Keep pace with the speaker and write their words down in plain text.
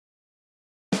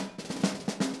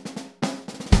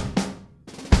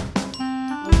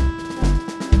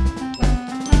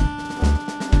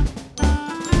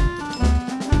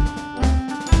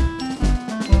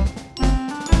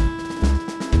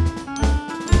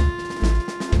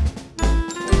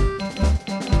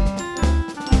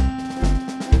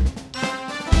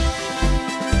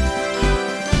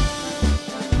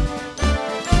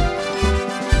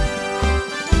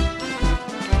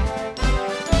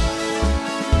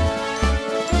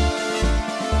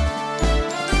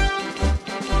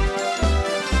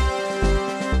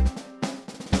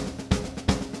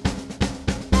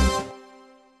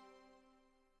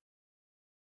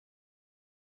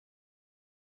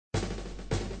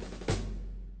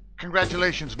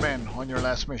Congratulations, men, on your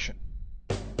last mission.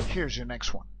 Here's your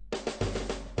next one.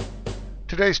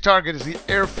 Today's target is the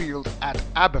airfield at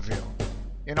Abbeville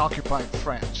in occupied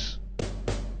France.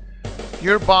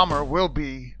 Your bomber will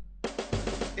be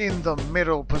in the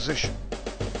middle position.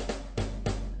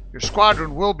 Your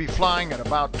squadron will be flying at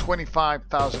about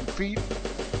 25,000 feet.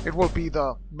 It will be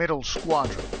the middle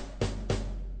squadron.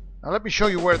 Now let me show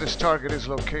you where this target is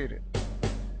located.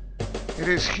 It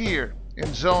is here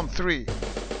in Zone 3,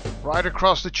 right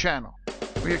across the channel.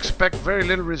 We expect very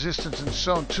little resistance in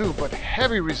Zone 2, but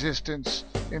heavy resistance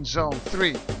in Zone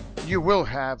 3. You will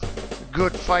have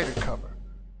good fighter cover.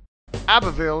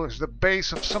 Abbeville is the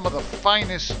base of some of the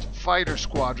finest fighter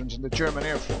squadrons in the German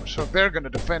Air Force, so they're going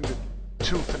to defend it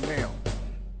tooth and nail.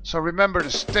 So remember to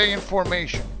stay in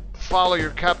formation, follow your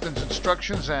captain's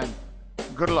instructions, and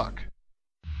good luck.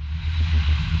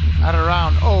 At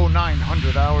around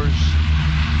 0900 hours,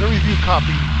 the review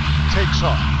copy takes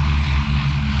off.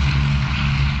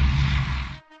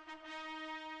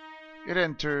 It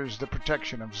enters the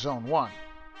protection of Zone 1.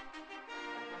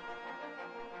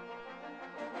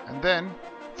 And then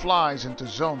flies into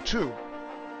Zone 2,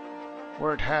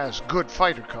 where it has good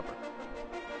fighter cover.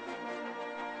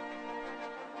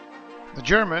 The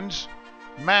Germans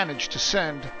managed to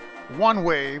send one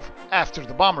wave after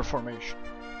the bomber formation.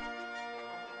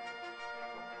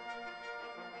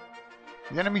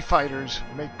 The enemy fighters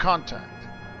make contact.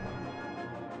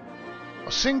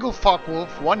 A single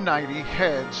Focke-Wulf 190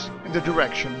 heads in the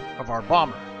direction of our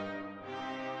bomber.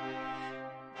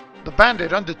 The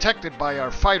bandit, undetected by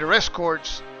our fighter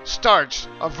escorts, starts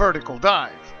a vertical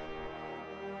dive.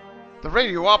 The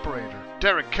radio operator,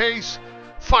 Derek Case,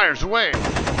 fires away,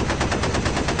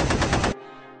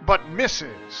 but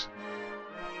misses.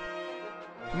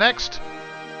 Next,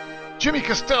 Jimmy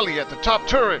Castelli at the top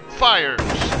turret fires,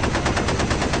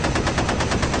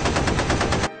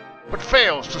 but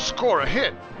fails to score a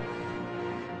hit.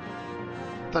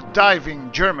 The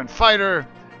diving German fighter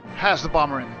has the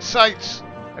bomber in its sights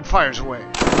and fires away.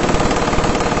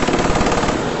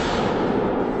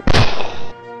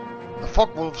 The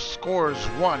Focke-Wulf scores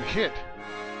one hit.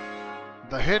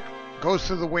 The hit goes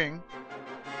through the wing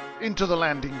into the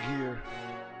landing gear,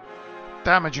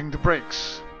 damaging the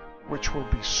brakes, which will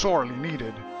be sorely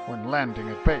needed when landing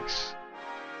at base.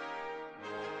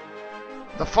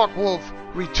 The Focke-Wulf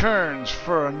returns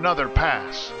for another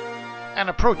pass and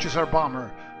approaches our bomber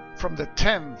from the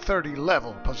 1030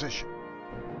 level position.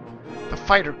 The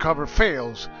fighter cover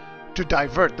fails to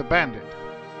divert the bandit.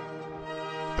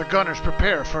 The gunners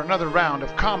prepare for another round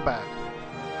of combat,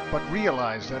 but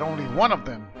realize that only one of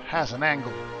them has an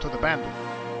angle to the bandit,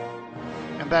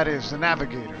 and that is the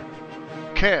navigator,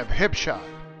 Keb Hibshot.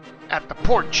 At the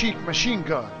port cheek machine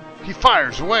gun, he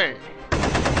fires away,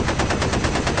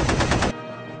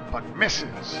 but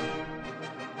misses.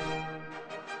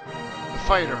 The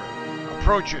fighter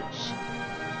approaches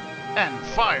and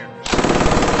fires,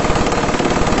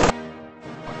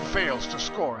 but fails to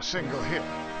score a single hit.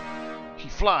 He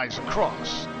flies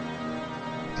across.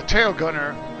 The tail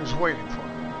gunner is waiting for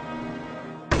him,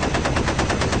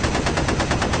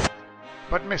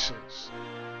 but misses.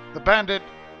 The bandit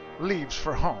leaves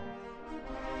for home.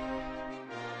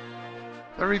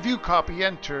 The review copy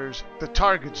enters the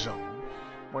target zone,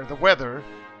 where the weather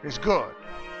is good.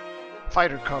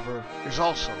 Fighter cover is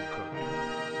also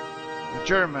good. The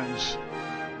Germans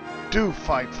do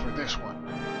fight for this one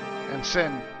and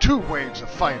send two waves of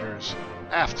fighters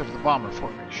after the bomber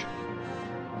formation.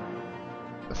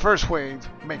 The first wave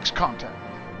makes contact.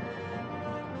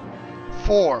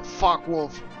 4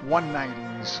 Focke-Wulf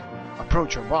 190s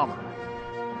approach our bomber.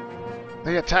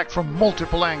 They attack from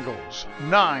multiple angles: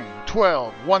 9,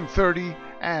 12, 130,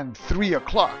 and 3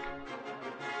 o'clock.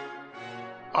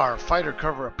 Our fighter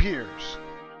cover appears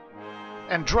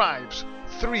and drives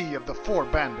 3 of the 4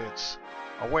 bandits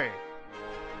away.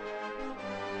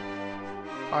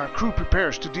 Our crew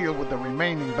prepares to deal with the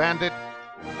remaining bandit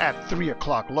at 3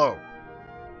 o'clock low.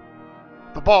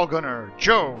 The ball gunner,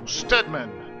 Joe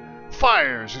Stedman,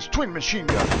 fires his twin machine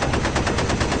gun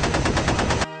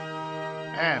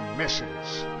and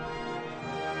misses.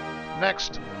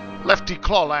 Next, Lefty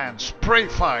Clawland spray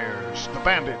fires the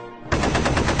bandit,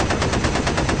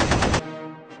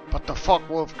 but the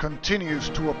Focke-Wulf continues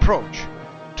to approach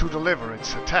to deliver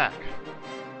its attack.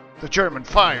 The German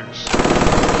fires.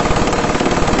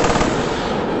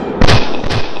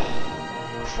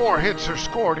 4 hits are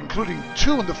scored, including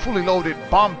 2 in the fully loaded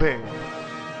bomb bay.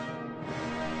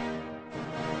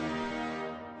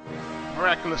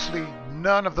 Miraculously,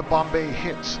 none of the bomb bay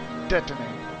hits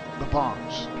detonate the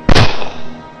bombs.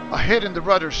 A hit in the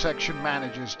rudder section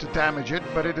manages to damage it,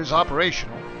 but it is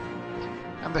operational.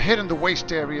 and the hit in the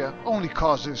waist area only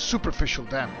causes superficial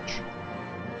damage.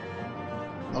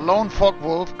 The lone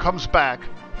Focke-Wulf comes back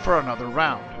for another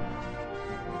round,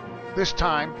 this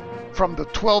time from the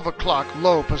 12 o'clock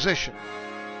low position.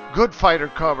 Good fighter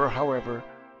cover, however,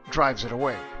 drives it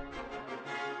away.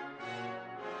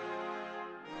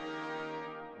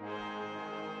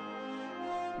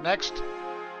 Next,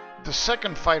 the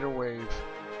second fighter wave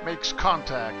makes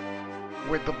contact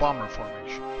with the bomber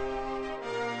formation.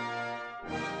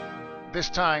 This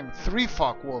time, 3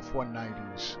 Focke-Wulf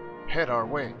 190s head our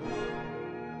way,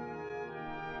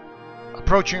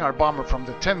 approaching our bomber from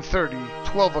the 10:30,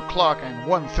 12 o'clock, and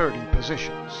 1:30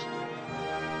 positions.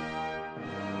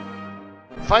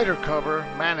 Fighter cover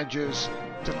manages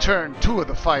to turn 2 of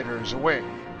the fighters away.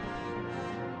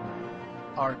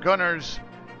 Our gunners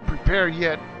prepare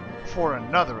yet for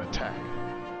another attack.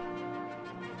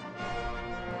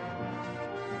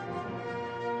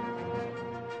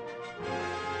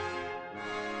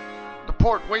 The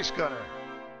port waist gunner,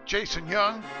 Jason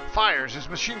Young, fires his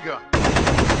machine gun,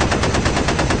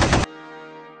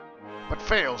 but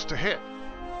fails to hit.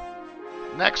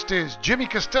 Next is Jimmy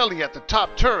Castelli at the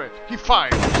top turret. He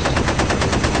fires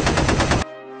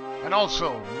and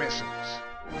also misses.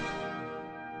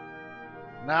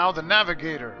 Now the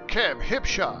navigator, Kev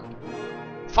Hipshot,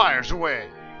 fires away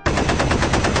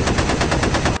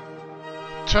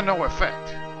to no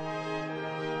effect.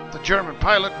 The German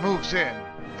pilot moves in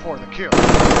for the kill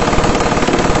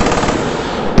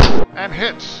and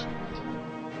hits,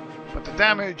 but the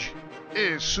damage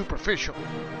is superficial.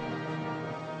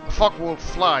 The Focke-Wulf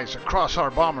flies across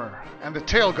our bomber and the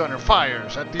tail gunner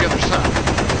fires at the other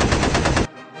side,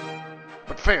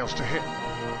 but fails to hit.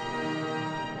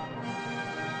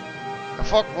 The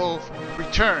Focke-Wulf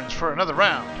returns for another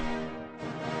round,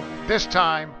 this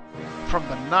time from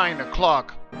the 9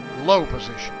 o'clock low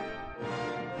position.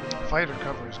 Fighter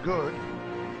cover is good,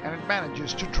 and it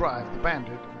manages to drive the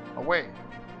bandit away.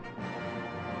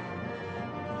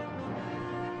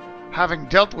 Having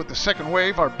dealt with the second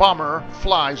wave, our bomber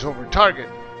flies over target.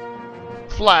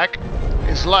 Flak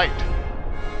is light.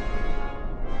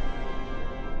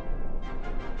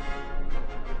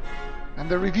 And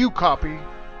the review copy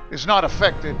is not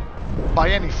affected by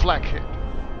any flak hit.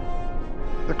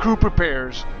 The crew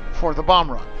prepares for the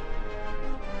bomb run.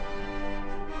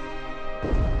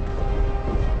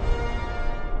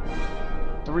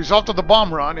 The result of the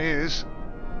bomb run is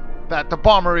that the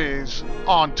bomber is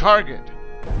on target.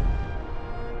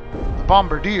 The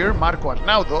bombardier, Marco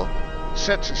Arnaudo,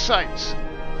 sets his sights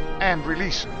and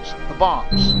releases the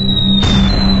bombs.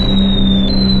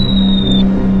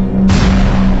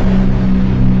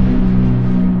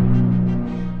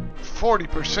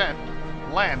 %40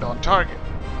 land on target.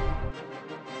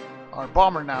 Our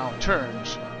bomber now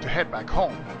turns to head back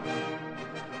home.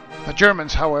 The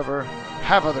Germans, however,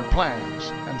 have other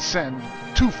plans and send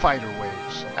 2 fighter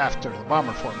waves after the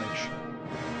bomber formation.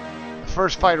 The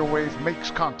first fighter wave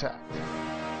makes contact.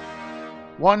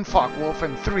 1 Focke-Wulf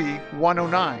and 3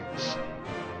 109s.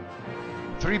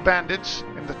 3 bandits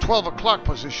in the 12 o'clock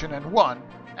position and 1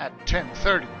 at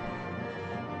 10:30.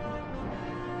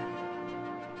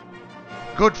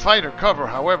 Good fighter cover,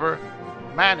 however,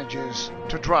 manages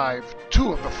to drive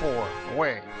 2 of the 4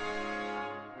 away.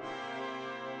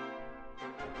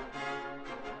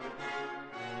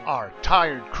 Our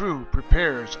tired crew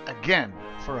prepares again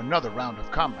for another round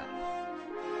of combat.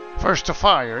 First to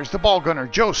fire is the ball gunner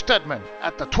Joe Stedman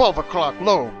at the 12 o'clock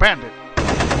low bandit.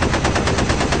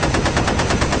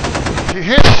 He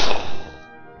hits,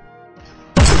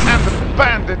 and the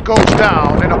bandit goes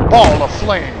down in a ball of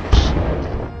flames.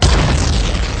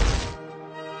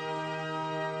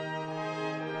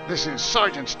 This is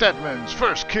Sergeant Stedman's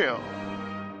first kill.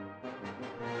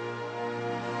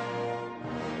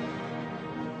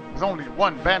 With only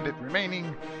 1 bandit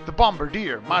remaining, the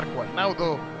bombardier, Marco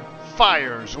Arnaudo,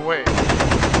 fires away,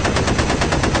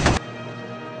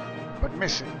 but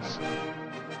misses.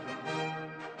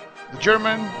 The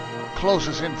German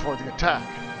closes in for the attack.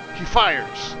 He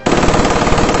fires,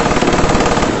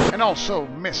 and also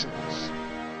misses.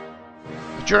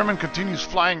 The German continues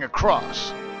flying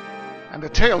across, and the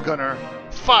tail gunner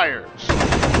fires,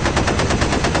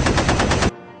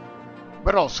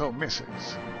 but also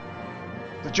misses.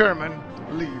 The German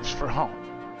leaves for home.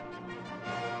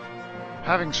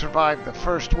 Having survived the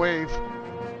first wave,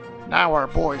 now our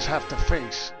boys have to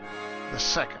face the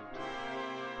second.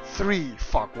 3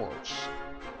 Focke-Wulfs.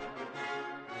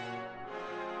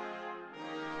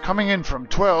 Coming in from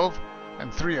 12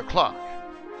 and 3 o'clock.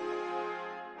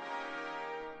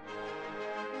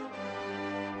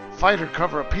 Fighter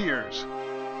cover appears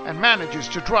and manages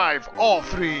to drive all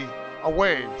 3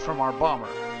 away from our bomber.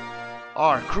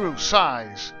 Our crew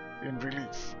sighs in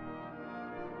relief.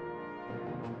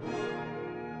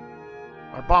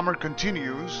 Our bomber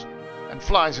continues and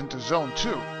flies into Zone 2,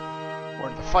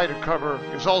 where the fighter cover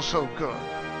is also good,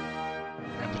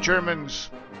 and the Germans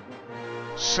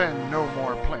send no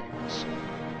more planes.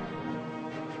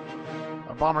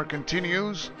 Our bomber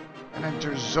continues and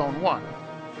enters Zone 1.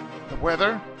 The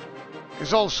weather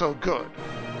is also good,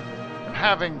 and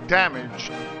having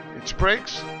damaged its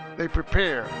brakes, they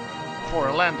prepare for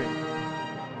a landing.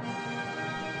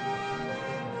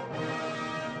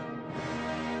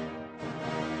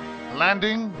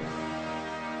 Landing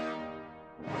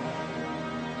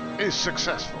is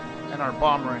successful, and our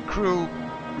bomber and crew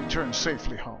return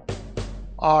safely home.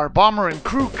 Our bomber and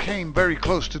crew came very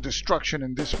close to destruction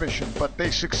in this mission, but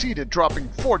they succeeded dropping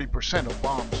 40% of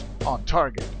bombs on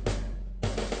target.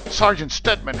 Sergeant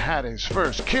Stedman had his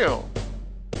first kill,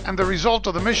 and the result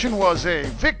of the mission was a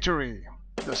victory,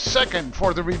 the second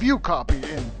for the review copy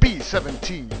in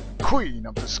B-17, Queen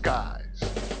of the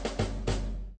Skies.